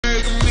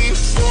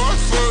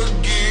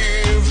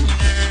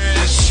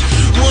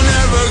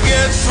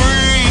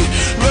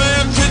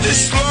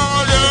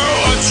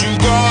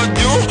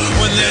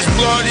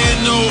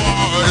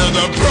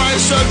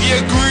of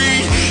your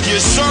greed, your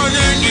son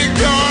and your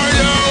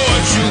daughter.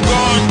 What you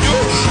gonna do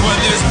when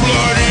there's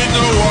blood in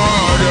the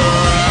water?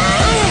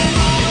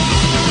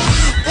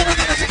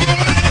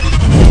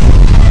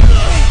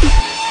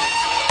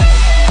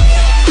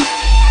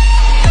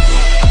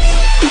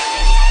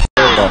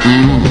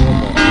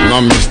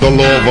 I'm Mr.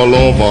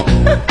 Lover.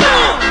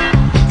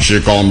 She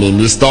call me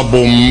Mr.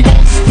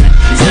 Bombastic,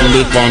 tell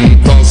me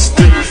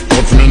fantastic.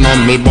 Touch me on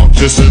me back,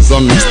 she says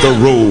I'm Mr.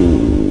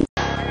 Rowe.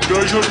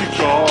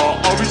 여전히가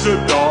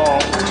아비세다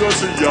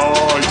울어서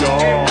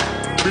야야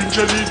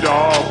민철이다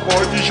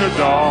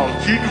버디셔다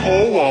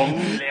긴호왕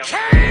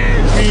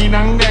มีห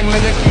นังแดงแล้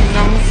วจะกินห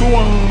นังส้ว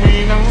งมี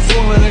หนังส้ว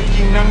งแล้วจะ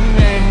กินหนังแ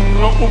ดง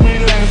แล้วกูมี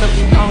แรงแต่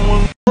กูเอามึ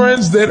ง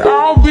Friends that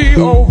I'll be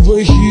over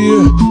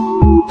here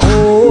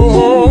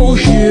oh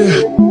here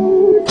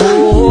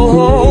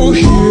oh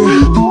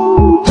here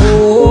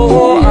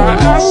oh I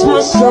ask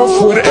myself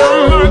what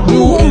am I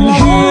doing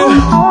here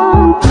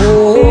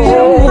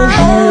oh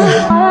here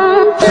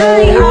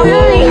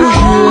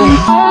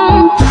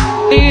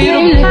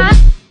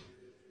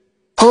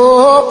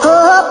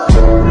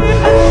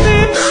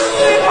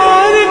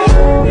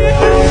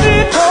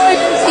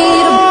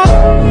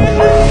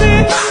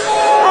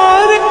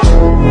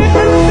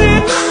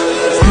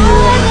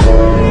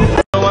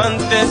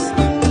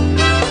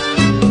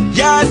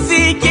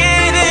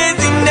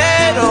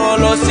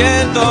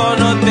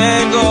No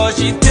tengo,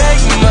 she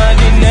take my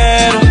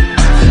dinero,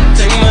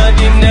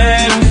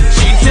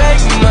 she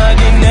take my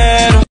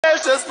dinero.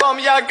 Веществом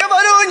я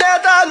говорю,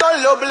 нет, оно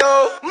люблю.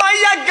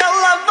 Моя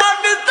голова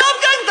винтом,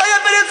 когда я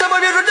перед собой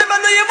вижу тебя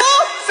наяву.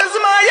 Сердце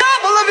моя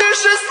было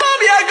веществом,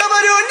 я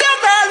говорю,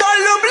 нет, оно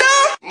люблю.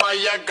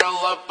 Моя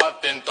голова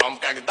винтом,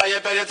 когда я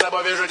перед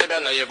собой вижу тебя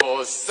наяву.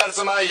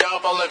 Сердце мое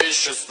полно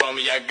веществом,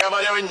 я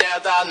говорю,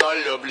 нет, оно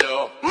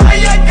люблю.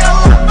 Моя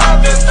голова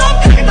винтом,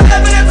 когда я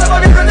перед собой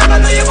вижу тебя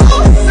наяву.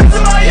 Сердце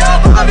мое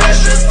полно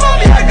веществом,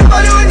 я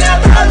говорю,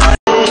 нет, оно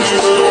люблю.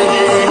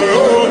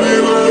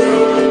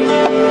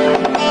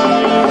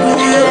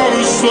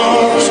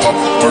 Stop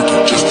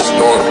working just to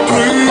start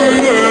a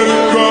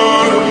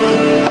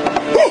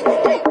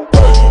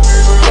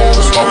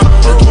Stop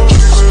working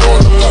just to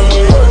start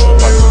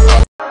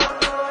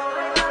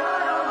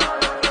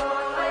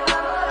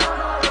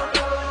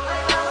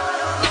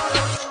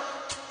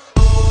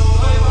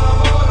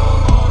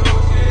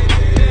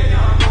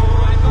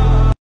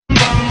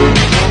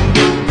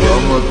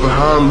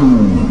a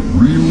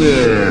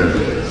remix.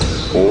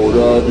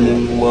 Ora di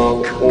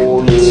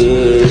macone.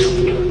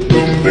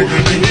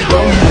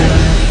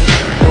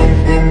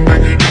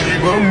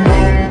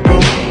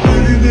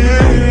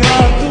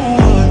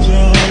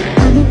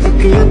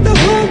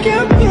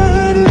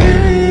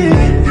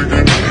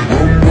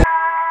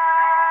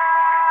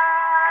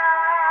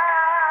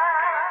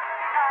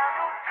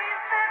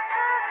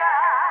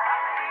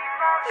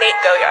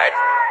 Nate Goyard.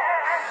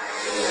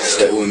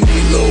 Stay with me,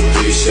 little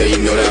bitch, yeah, you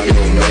know that I'm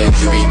your man.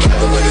 You be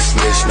capping like a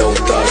snitch, no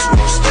thoughts,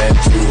 no stand.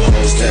 2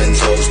 hoes, 10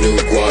 toes, new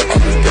guap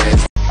on the band.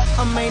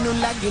 I'm ain't no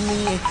lagging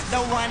in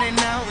the one and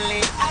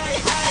only.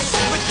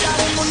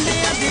 Bachare munde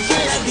adi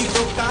kya di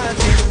to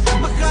kaate.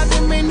 Makade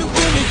mainu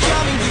kuni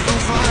jawi di to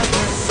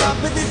faate.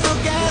 Sabe di to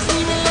gas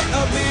ni mile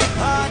a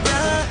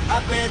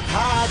bit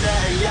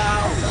harder, yo.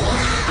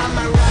 I'm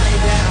a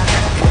rider,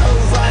 go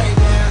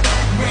rider.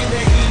 Bring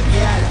the heat,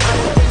 yeah. I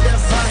will bring the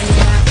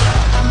fire.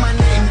 And my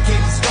name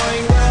keeps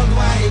going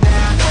worldwide.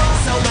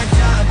 So my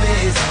job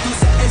is to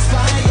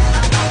satisfy.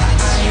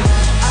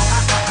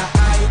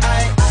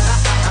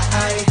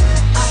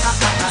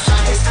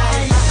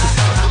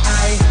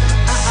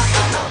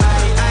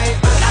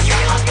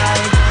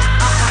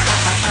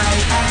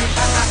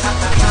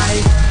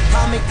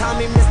 Call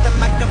me Mr.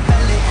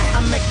 Machiavelli. I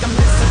make them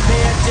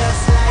disappear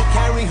just like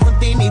Harry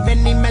Houdini,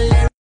 Vinny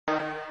Malaria.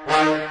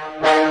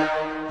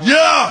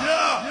 Yeah!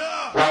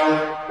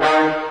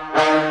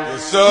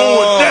 Yes, sir.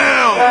 Going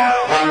down!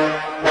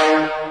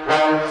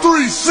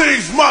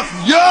 3-6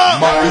 Mafia!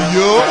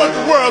 Mafia! What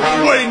the world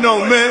been waiting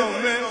on, man?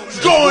 It's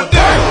going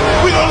down!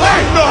 We gon' let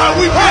you know how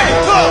we make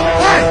it up!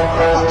 Hey!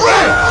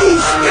 Red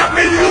goose got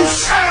me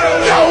loose!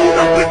 Load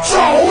up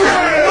patrol!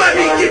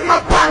 Money in my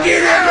pocket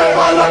and I'm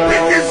all up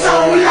in this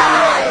zone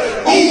line!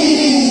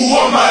 Ooh,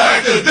 I'ma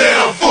act a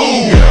damn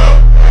fool! Yeah.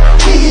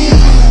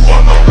 Ooh,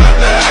 I'm about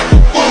to act a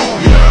fool!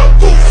 Yeah.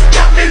 Goose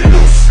got me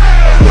loose!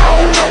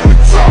 Load up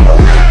patrol!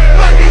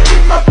 Money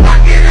in my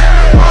pocket and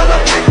I'm all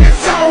up in this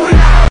zone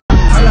line!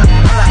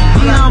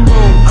 Be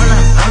humble,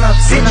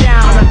 sit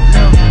down.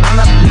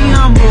 Be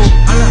humble,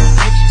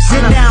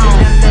 sit down.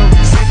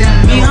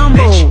 Be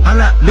humble,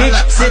 bitch,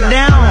 sit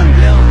down.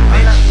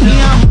 Be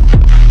humble.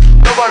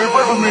 Nobody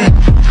pray for me.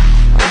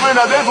 They pray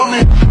not there for me.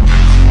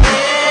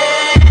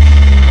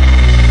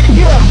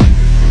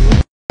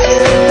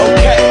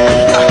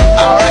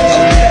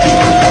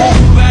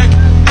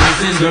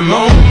 The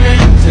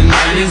moment,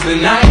 tonight is the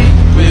night.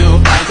 We'll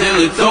fight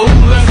till it's over.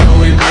 So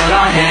we put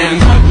our hands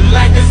up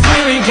like the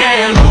ceiling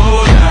can't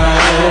hold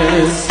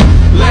us.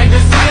 Like the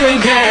ceiling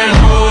can't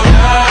hold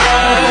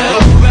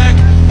us.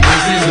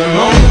 This is the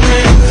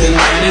moment,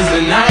 tonight is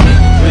the night.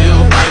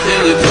 We'll fight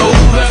till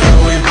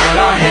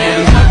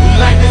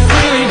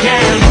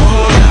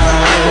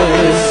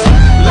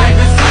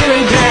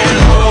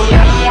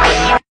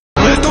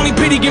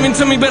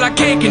to me, but I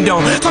can't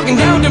condone. Talking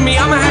down to me,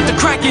 I'ma have to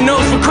crack your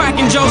nose for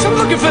cracking jokes. I'm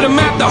looking for the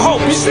map to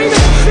hope, you see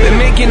that? Been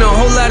making a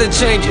whole lot of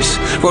changes.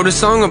 Wrote a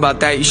song about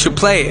that, you should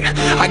play it.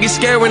 I get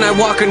scared when I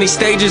walk on these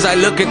stages. I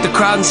look at the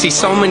crowd and see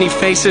so many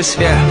faces.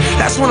 Yeah,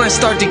 that's when I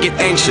start to get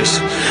anxious.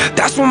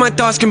 That's when my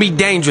thoughts can be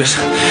dangerous.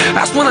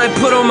 That's when I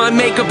put on my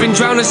makeup and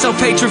drown in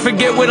self-hatred.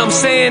 Forget what I'm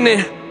saying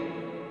and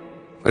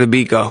where the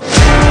beat go?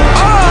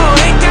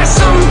 Oh, ain't that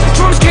something?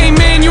 Drums came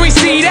in, you ain't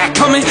see that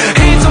coming.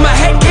 Hands on my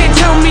head, can't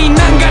tell me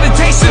nothing. Got a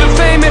taste of the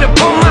fame, it'll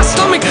pull my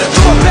stomach.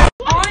 Throw it back.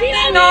 On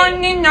and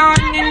on and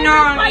on and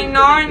on and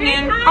on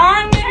and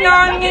on and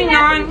on and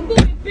on.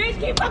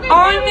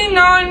 On and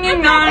on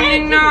and on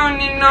and on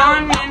and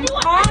on and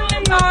on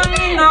and on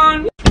and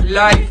on.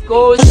 Life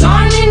goes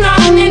on and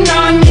on and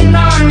on and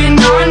on and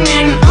on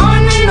and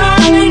on and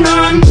on and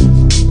on.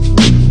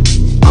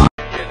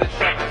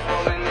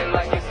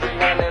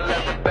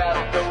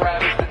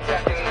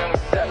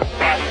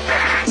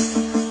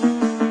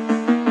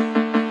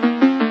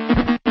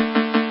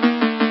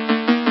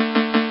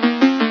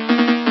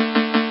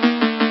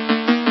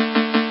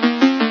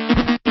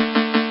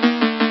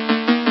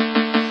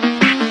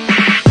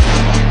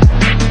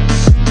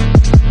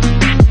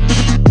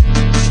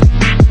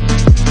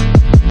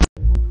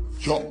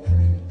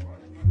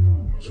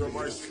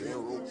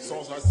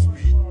 Songs I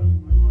speak.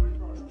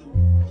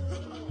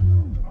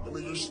 Let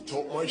me just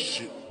talk my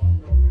shit.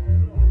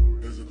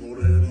 Does it go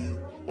to head of you?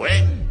 What?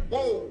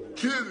 Whoa,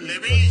 kid.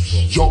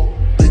 Yo,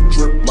 big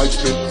drip, light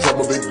spin from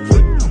a big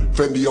whip.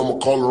 Fendi on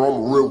my collar, I'm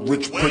a real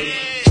rich prick.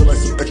 Chill like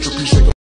some extra piece, shake